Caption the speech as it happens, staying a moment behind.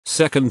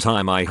Second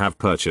time I have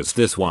purchased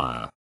this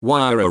wire.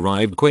 Wire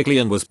arrived quickly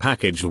and was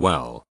packaged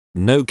well.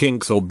 No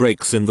kinks or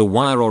breaks in the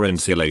wire or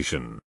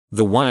insulation.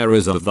 The wire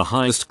is of the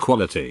highest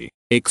quality.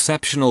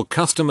 Exceptional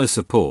customer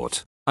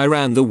support. I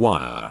ran the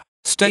wire,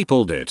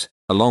 stapled it,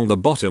 along the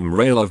bottom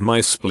rail of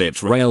my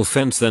split rail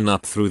fence, then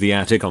up through the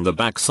attic on the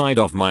back side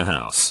of my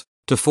house,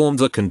 to form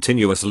the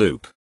continuous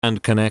loop,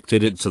 and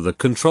connected it to the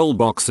control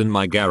box in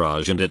my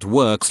garage, and it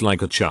works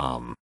like a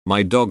charm.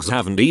 My dogs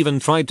haven't even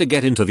tried to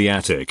get into the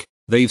attic.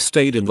 They've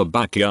stayed in the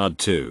backyard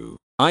too.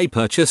 I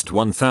purchased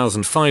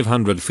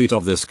 1,500 feet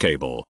of this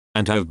cable,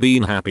 and have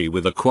been happy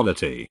with the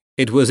quality.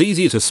 It was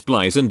easy to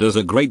splice and does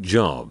a great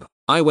job.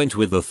 I went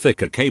with the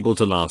thicker cable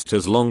to last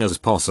as long as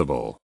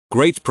possible.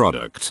 Great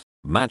product.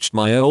 Matched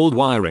my old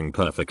wiring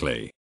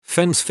perfectly.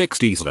 Fence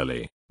fixed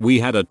easily. We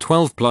had a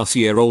 12+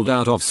 year old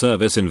out of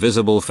service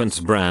invisible fence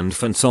brand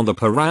fence on the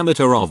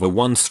perimeter of a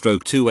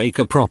 1/2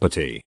 acre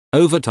property.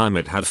 Over time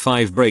it had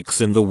 5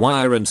 breaks in the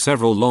wire and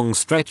several long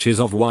stretches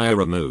of wire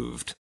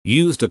removed.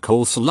 Used a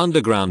Coastal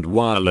underground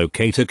wire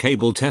locator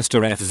cable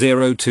tester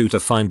F02 to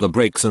find the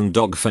breaks and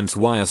dog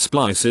FenceWire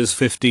splices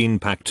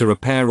 15-pack to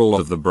repair all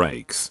of the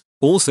breaks.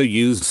 Also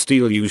used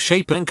steel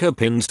U-shape anchor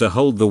pins to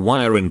hold the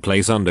wire in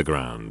place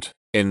underground.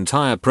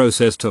 Entire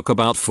process took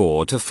about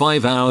 4 to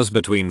 5 hours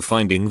between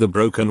finding the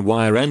broken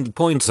wire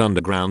endpoints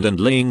underground and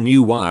laying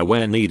new wire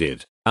where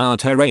needed. Our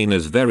terrain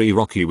is very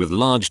rocky with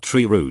large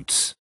tree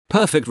roots.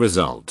 Perfect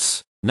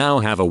results. Now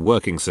have a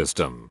working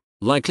system.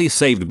 Likely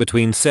saved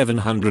between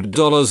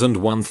 $700 and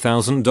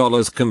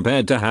 $1,000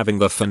 compared to having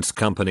the fence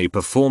company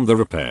perform the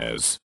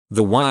repairs.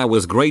 The wire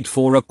was great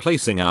for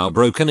replacing our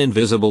broken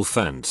invisible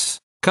fence.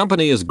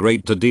 Company is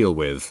great to deal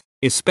with,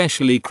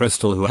 especially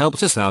Crystal, who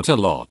helped us out a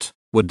lot.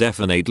 Would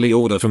definitely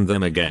order from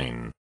them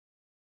again.